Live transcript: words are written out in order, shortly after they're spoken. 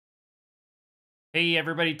Hey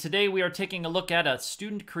everybody, today we are taking a look at a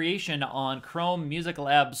student creation on Chrome Music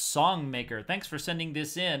Lab Songmaker. Thanks for sending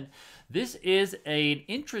this in. This is an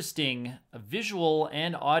interesting visual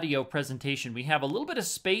and audio presentation. We have a little bit of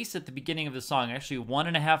space at the beginning of the song, actually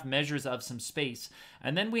 1.5 measures of some space.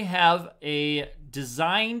 And then we have a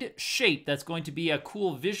designed shape that's going to be a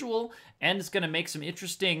cool visual, and it's going to make some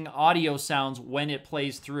interesting audio sounds when it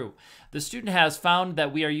plays through. The student has found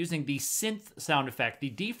that we are using the synth sound effect. The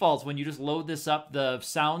defaults, when you just load this up, the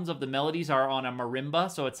sounds of the melodies are on a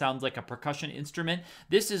marimba, so it sounds like a percussion instrument.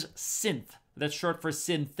 This is synth. That's short for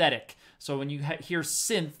synthetic. So when you hear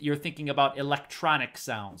synth, you're thinking about electronic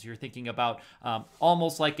sounds. You're thinking about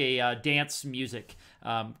almost like a dance music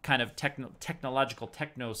kind of technological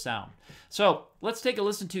techno sound. So let's take a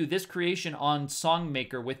listen to this creation on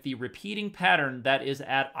Songmaker with the repeating pattern that is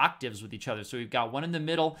at octaves with each other. So we've got one in the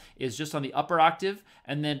middle is just on the upper octave,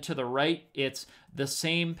 and then to the right, it's the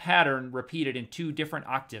same pattern repeated in 2 different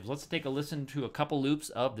octaves. Let's take a listen to a couple loops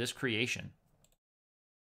of this creation.